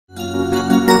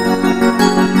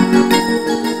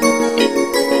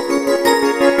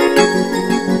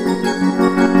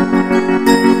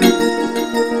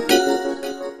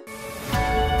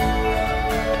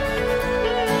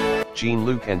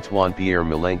Jean-Luc Antoine Pierre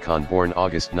Mélenchon, born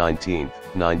August 19,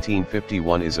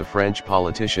 1951, is a French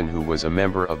politician who was a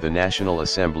member of the National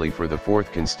Assembly for the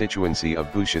 4th constituency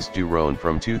of Bouches du Rhône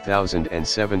from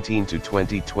 2017 to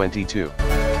 2022.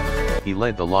 He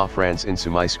led the La France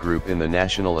Insoumise group in the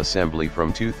National Assembly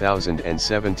from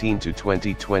 2017 to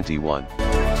 2021.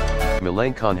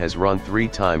 Mélenchon has run 3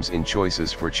 times in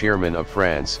choices for Chairman of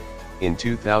France, in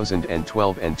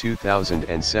 2012 and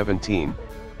 2017,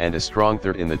 and a strong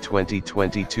third in the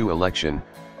 2022 election,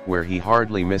 where he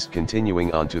hardly missed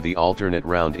continuing on to the alternate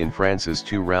round in France's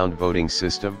 2-round voting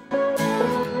system.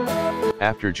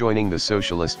 After joining the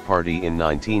Socialist Party in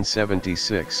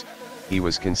 1976, he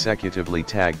was consecutively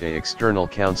tagged a external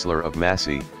councillor of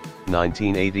Massy,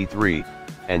 1983,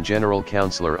 and general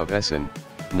councillor of Essonne,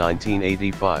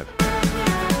 1985.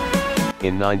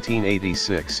 In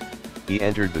 1986, he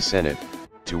entered the Senate,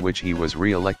 to which he was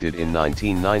re-elected in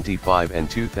 1995 and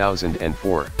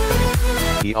 2004.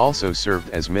 He also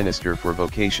served as Minister for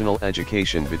Vocational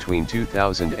Education between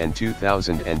 2000 and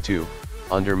 2002,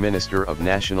 under Minister of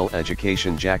National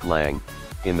Education Jacques Lang,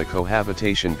 in the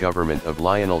cohabitation government of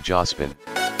Lionel Jospin.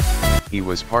 He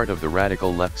was part of the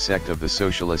radical left sect of the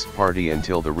Socialist Party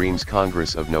until the Reims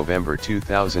Congress of November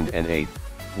 2008,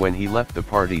 when he left the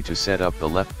party to set up the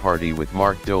Left Party with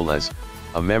Marc Dolez,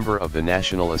 a member of the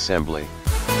National Assembly.